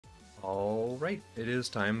Alright, it is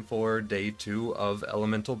time for day 2 of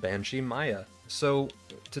Elemental Banshee Maya. So,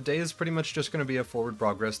 today is pretty much just going to be a forward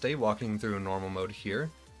progress day, walking through normal mode here.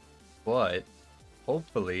 But,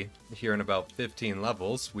 hopefully, here in about 15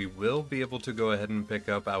 levels, we will be able to go ahead and pick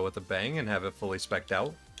up Out with a Bang and have it fully spec'd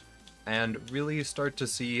out. And really start to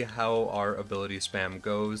see how our ability spam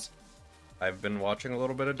goes. I've been watching a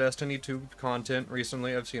little bit of Destiny 2 content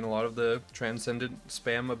recently. I've seen a lot of the Transcendent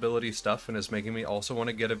spam ability stuff, and it's making me also want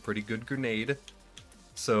to get a pretty good grenade.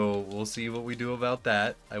 So we'll see what we do about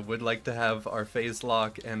that. I would like to have our Phase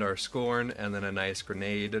Lock and our Scorn, and then a nice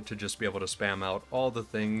grenade to just be able to spam out all the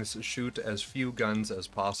things, shoot as few guns as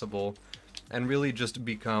possible, and really just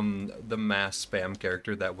become the mass spam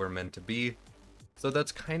character that we're meant to be. So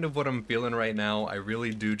that's kind of what I'm feeling right now. I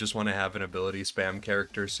really do just want to have an ability spam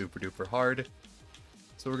character super duper hard.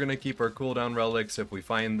 So we're going to keep our cooldown relics if we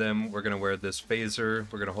find them. We're going to wear this phaser.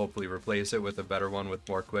 We're going to hopefully replace it with a better one with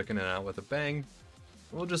more quicken and Out with a Bang.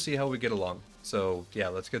 We'll just see how we get along. So yeah,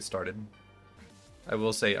 let's get started. I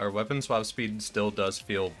will say our weapon swap speed still does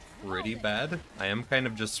feel pretty bad. I am kind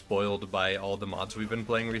of just spoiled by all the mods we've been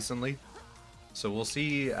playing recently. So we'll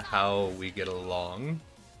see how we get along.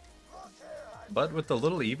 But with the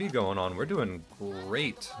little Eevee going on, we're doing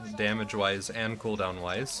great damage-wise and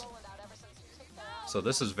cooldown-wise. So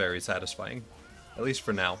this is very satisfying, at least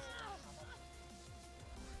for now.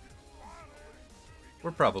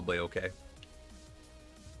 We're probably okay.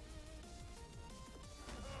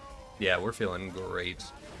 Yeah, we're feeling great.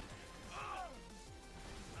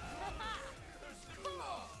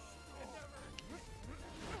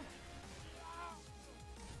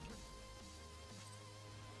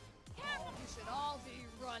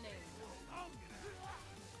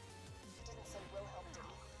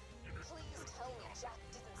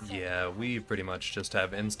 Yeah, we pretty much just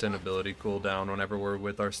have instant ability cooldown whenever we're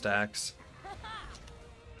with our stacks.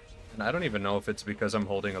 And I don't even know if it's because I'm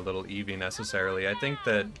holding a little Eevee necessarily. I think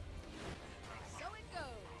that...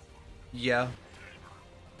 Yeah.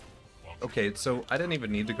 Okay, so I didn't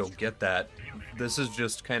even need to go get that. This is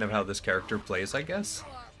just kind of how this character plays, I guess.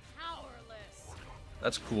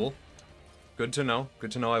 That's cool. Good to know.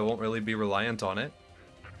 Good to know I won't really be reliant on it.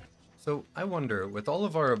 So, I wonder, with all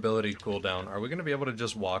of our ability cooldown, are we going to be able to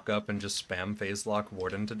just walk up and just spam Phase Lock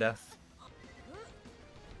Warden to death?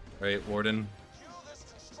 Right, Warden.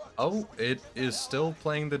 Oh, it is still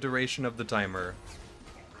playing the duration of the timer.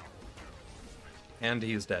 And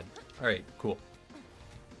he's dead. Alright, cool.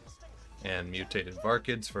 And mutated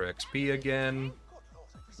Varkids for XP again.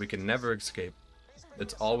 We can never escape.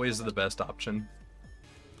 It's always the best option.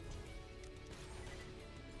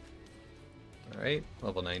 Alright,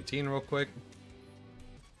 level 19 real quick.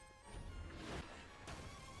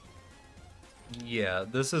 Yeah,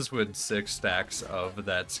 this is with 6 stacks of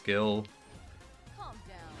that skill.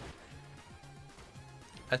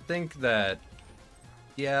 I think that,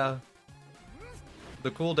 yeah,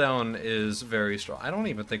 the cooldown is very strong. I don't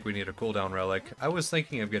even think we need a cooldown relic. I was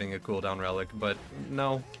thinking of getting a cooldown relic, but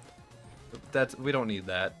no, we don't need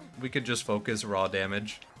that. We could just focus raw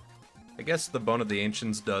damage. I guess the Bone of the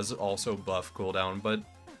Ancients does also buff cooldown, but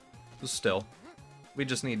still. We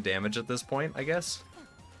just need damage at this point, I guess.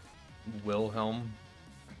 Wilhelm.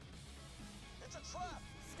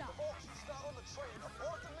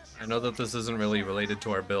 I know that this isn't really related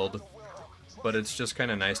to our build, but it's just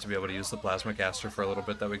kind of nice to be able to use the Plasma Caster for a little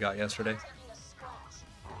bit that we got yesterday.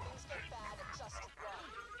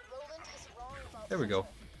 There we go.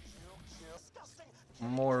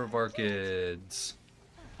 More Varkids.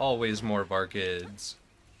 Always more Varkids.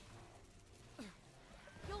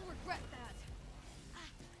 You'll regret that.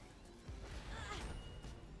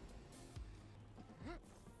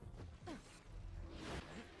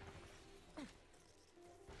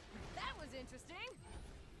 That was interesting.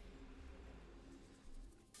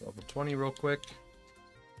 Level 20 real quick.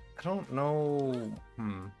 I don't know.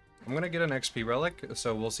 I'm gonna get an XP relic,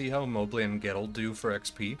 so we'll see how Mobley and Gettle do for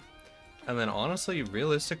XP. And then honestly,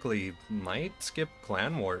 realistically, might skip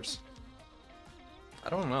Clan Wars.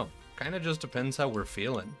 I don't know. Kinda just depends how we're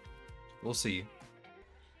feeling. We'll see.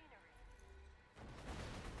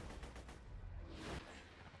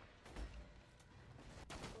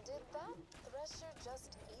 Did that thresher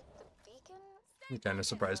just eat the beacon? I'm kinda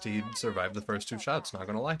surprised he survived the first 2 shots, not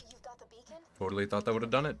gonna lie. You've got the beacon? Totally thought that would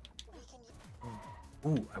have done it.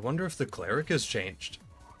 Ooh, I wonder if the Cleric has changed.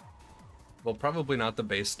 Well, probably not the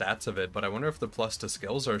base stats of it, but I wonder if the plus to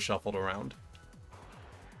skills are shuffled around.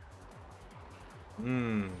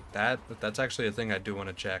 That's actually a thing I do want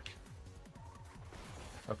to check.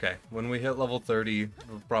 Okay, when we hit level 30,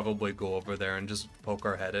 we'll probably go over there and just poke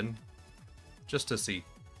our head in. Just to see.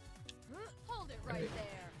 Hold it right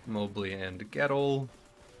there. Mobley and Gettle.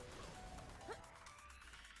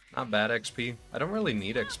 Not bad XP. I don't really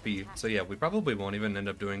need XP, so yeah, we probably won't even end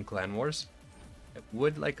up doing Clan Wars. I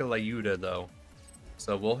would like a Lyuda though,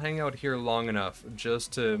 so we'll hang out here long enough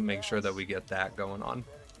just to make sure that we get that going on.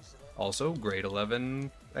 Also, grade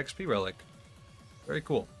 11 XP relic. Very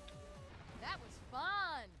cool. That was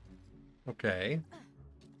fun. Okay.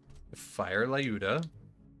 Fire Lyuda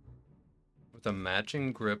with a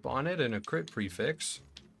matching grip on it and a crit prefix.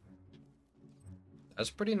 That's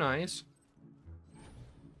pretty nice.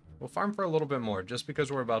 We'll farm for a little bit more just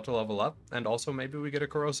because we're about to level up, and also maybe we get a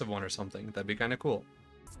corrosive one or something. That'd be kind of cool.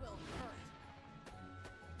 This will hurt.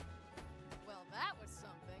 Well, that was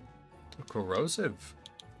something. Corrosive.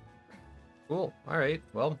 Cool. Alright,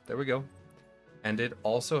 well, there we go. And it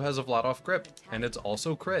also has a Vladoff grip, and it's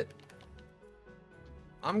also crit.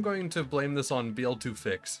 I'm going to blame this on BL2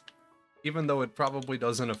 fix, even though it probably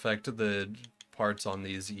doesn't affect the parts on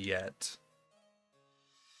these yet.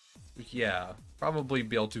 Yeah, probably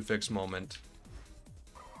BL2 fix moment.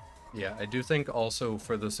 Yeah, I do think also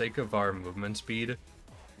for the sake of our movement speed,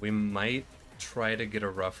 we might try to get a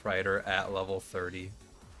Rough Rider at level 30.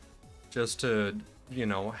 Just to, you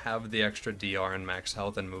know, have the extra DR and max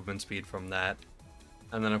health and movement speed from that.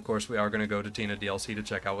 And then of course we are going to go to Tina DLC to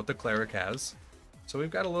check out what the Cleric has. So we've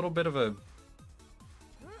got a little bit of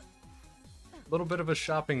a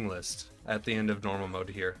shopping list at the end of normal mode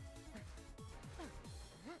here.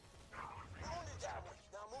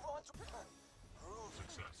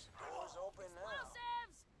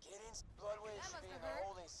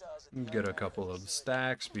 Get a couple of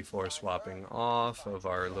stacks before swapping off of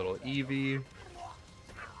our little Eevee.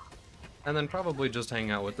 And then probably just hang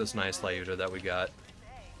out with this nice Lyuda that we got.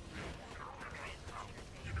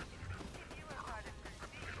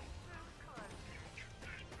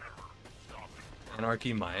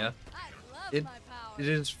 Anarchy Maya. It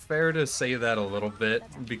is fair to say that a little bit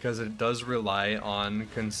because it does rely on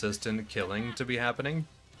consistent killing to be happening.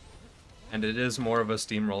 And it is more of a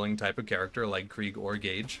steamrolling type of character like Krieg or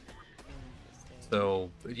Gage. So,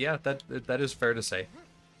 yeah, that is fair to say.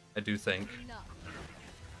 I do think.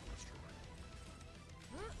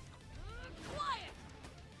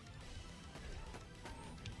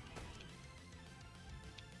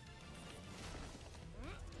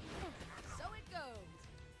 So it goes.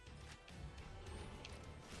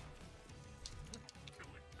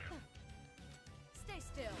 Stay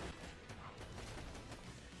still.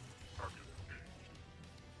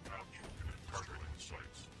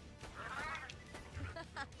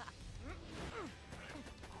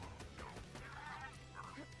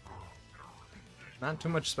 Not too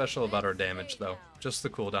much special about our damage, though. Just the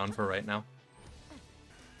cooldown for right now.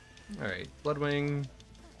 Alright, Bloodwing.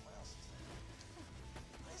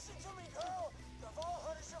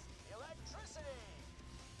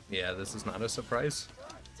 Yeah, this is not a surprise.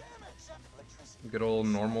 Good old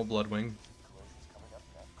normal Bloodwing.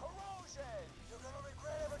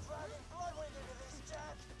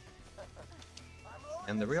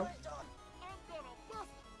 And there we go.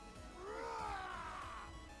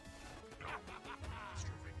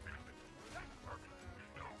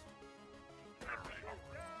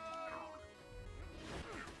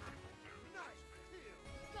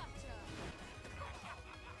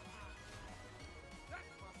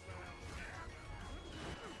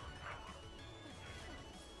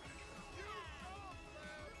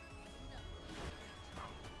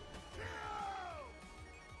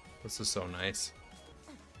 This is so nice.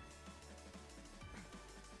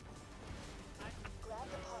 Grab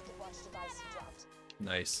the pocket watch device you dropped.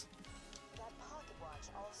 Nice. That pocket watch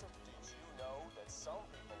also. Did you know that some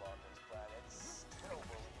people on this planet still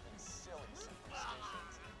believe in silly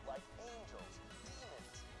superstitions like angels,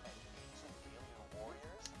 demons, and ancient alien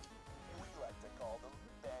warriors? We like to call them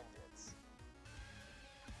bandits.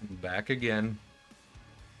 Back again.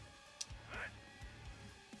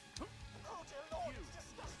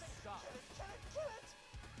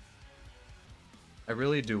 I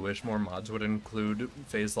really do wish more mods would include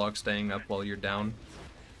phase lock staying up while you're down.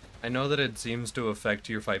 I know that it seems to affect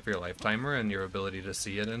your fight for your life timer and your ability to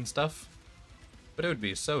see it and stuff, but it would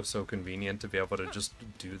be so convenient to be able to just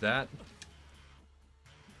do that.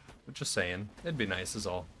 But just saying, it'd be nice is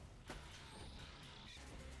all.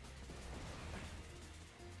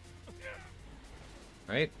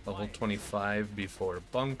 Alright, level 25 before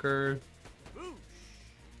bunker.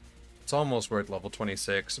 It's almost worth level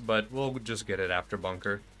 26, but we'll just get it after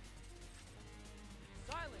bunker.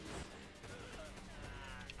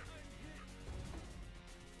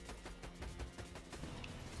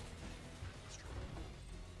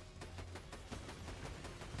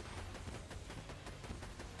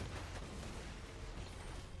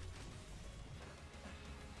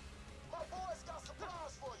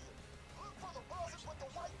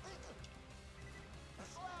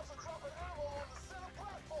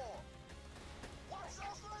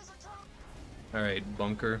 Alright,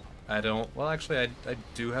 bunker. Well, actually, I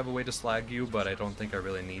do have a way to slag you, but I don't think I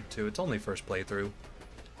really need to. It's only first playthrough.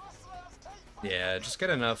 Yeah, just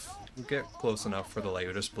get close enough for the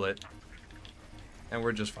layer to split. And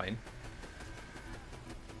we're just fine.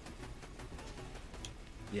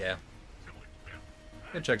 Yeah.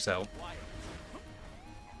 It checks out.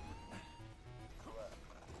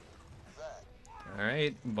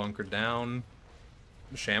 Alright, bunker down.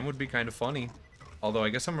 Sham would be kind of funny. Although I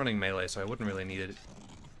guess I'm running melee, so I wouldn't really need it.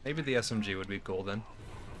 Maybe the SMG would be cool then.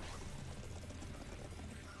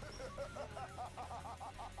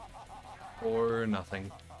 Or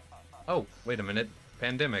nothing. Oh, wait a minute.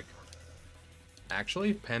 Pandemic.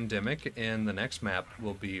 Actually, Pandemic in the next map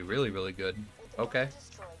will be really, really good. Okay.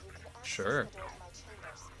 Sure.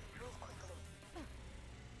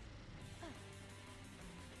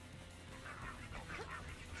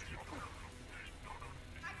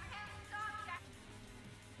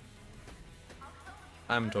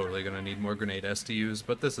 I'm totally gonna need more grenade STUs,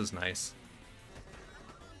 but this is nice.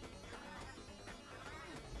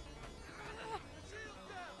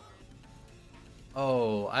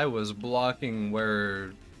 Oh, I was blocking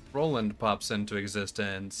where Roland pops into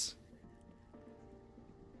existence.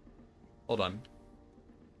 Hold on.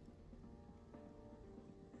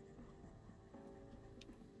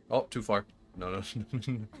 Oh, too far. No.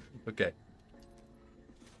 Okay.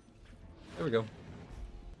 There we go.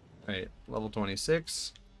 Alright, level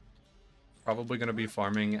 26. Probably going to be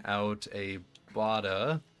farming out a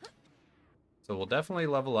Bada. So we'll definitely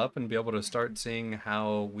level up and be able to start seeing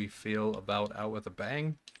how we feel about Out with a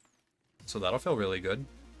Bang. So that'll feel really good.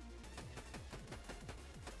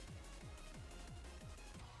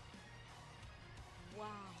 Wow.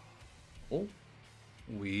 Oh,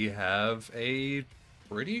 we have a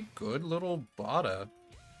pretty good little Bada.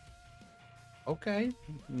 Okay,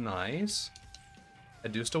 nice. I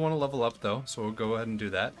do still want to level up though, so we'll go ahead and do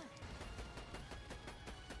that.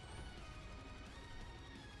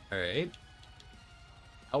 Alright.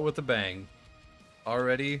 Out with a Bang.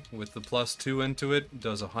 Already, with the +2 into it,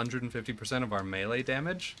 does 150% of our melee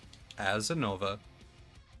damage as a Nova.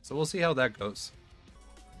 So we'll see how that goes.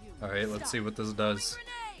 Alright, let's see what this does.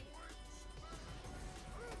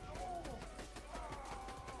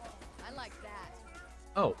 I like that.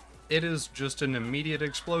 Oh, it is just an immediate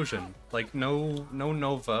explosion. Like, no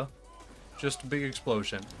Nova, just a big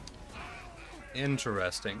explosion.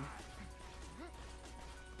 Interesting.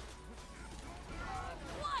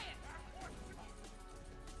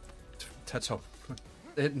 That's how...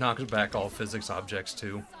 It knocks back all physics objects,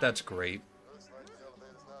 too. That's great. Looks like the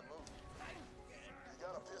elevator's not moving. You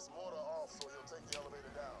gotta piss mortar off so he'll take the elevator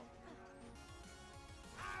down.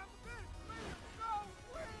 That'll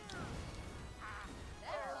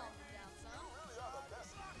calm you down some. Really are the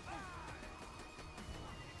best.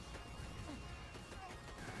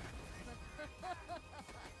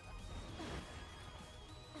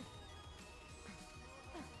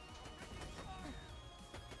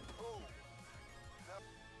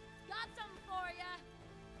 Got some for ya.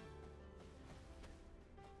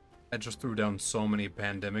 I just threw down so many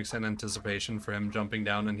pandemics in anticipation for him jumping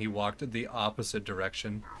down, and he walked the opposite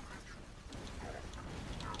direction.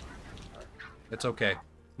 It's okay.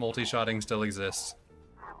 Multi-shotting still exists.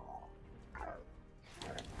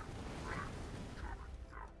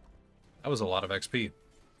 That was a lot of XP.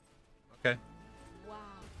 Okay. Wow.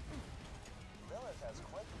 Lilith has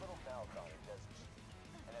quite a little mouth on her, doesn't she?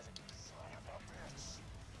 And as a son of a bitch.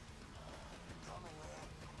 Coming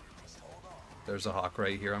in. Just hold on. There's a hawk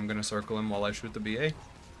right here. I'm gonna circle him while I shoot the BA.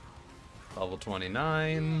 Level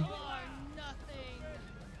 29. Are nothing.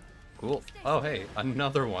 Cool. Oh, hey,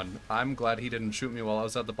 another one. I'm glad he didn't shoot me while I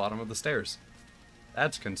was at the bottom of the stairs.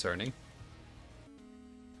 That's concerning.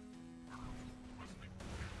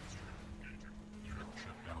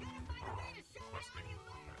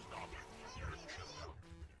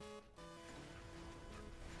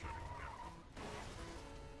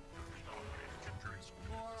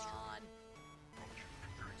 Moron.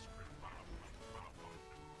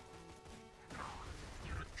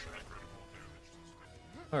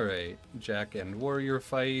 Alright, Jack and Warrior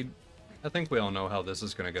fight. I think we all know how this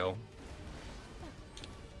is gonna go.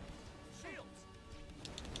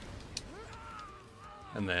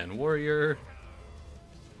 And then Warrior.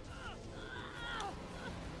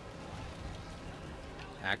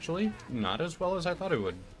 Actually, not as well as I thought it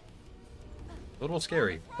would. A little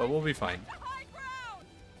scary, but we'll be fine. High ground.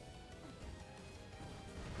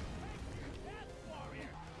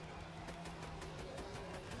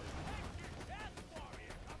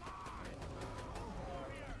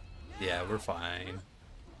 Yeah, we're fine.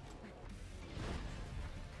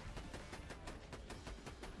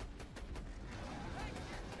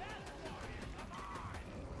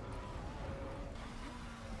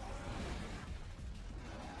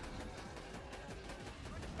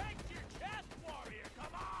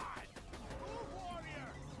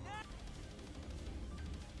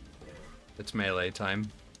 It's melee time.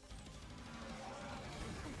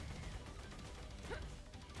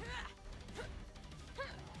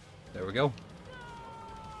 There we go.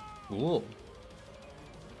 Cool.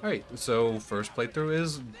 Alright, so first playthrough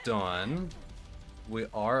is done. We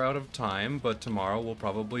are out of time, but tomorrow we'll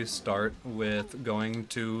probably start with going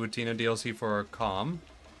to Tina DLC for our comm.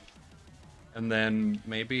 And then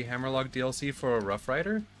maybe Hammerlock DLC for a Rough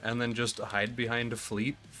Rider, and then just hide behind a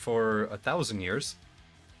Fleet for 1,000 years.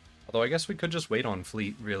 Although I guess we could just wait on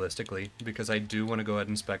Fleet, realistically, because I do want to go ahead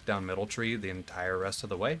and spec down Middle Tree the entire rest of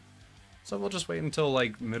the way. So we'll just wait until,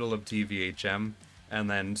 like, middle of TVHM, and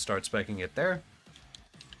then start speccing it there.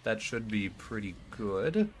 That should be pretty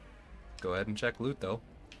good. Go ahead and check loot, though.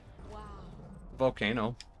 Wow.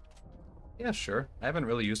 Volcano. Yeah, sure. I haven't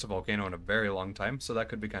really used a volcano in a very long time, so that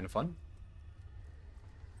could be kind of fun.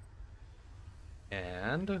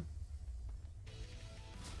 And there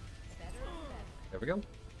we go.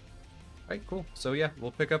 Alright, cool. So yeah,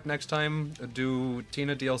 we'll pick up next time, do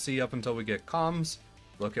Tina DLC up until we get comms,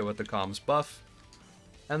 look at what the comms buff,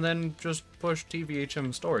 and then just push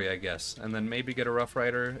TVHM story, I guess, and then maybe get a Rough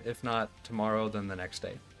Rider. If not tomorrow, then the next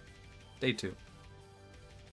day. Day 2.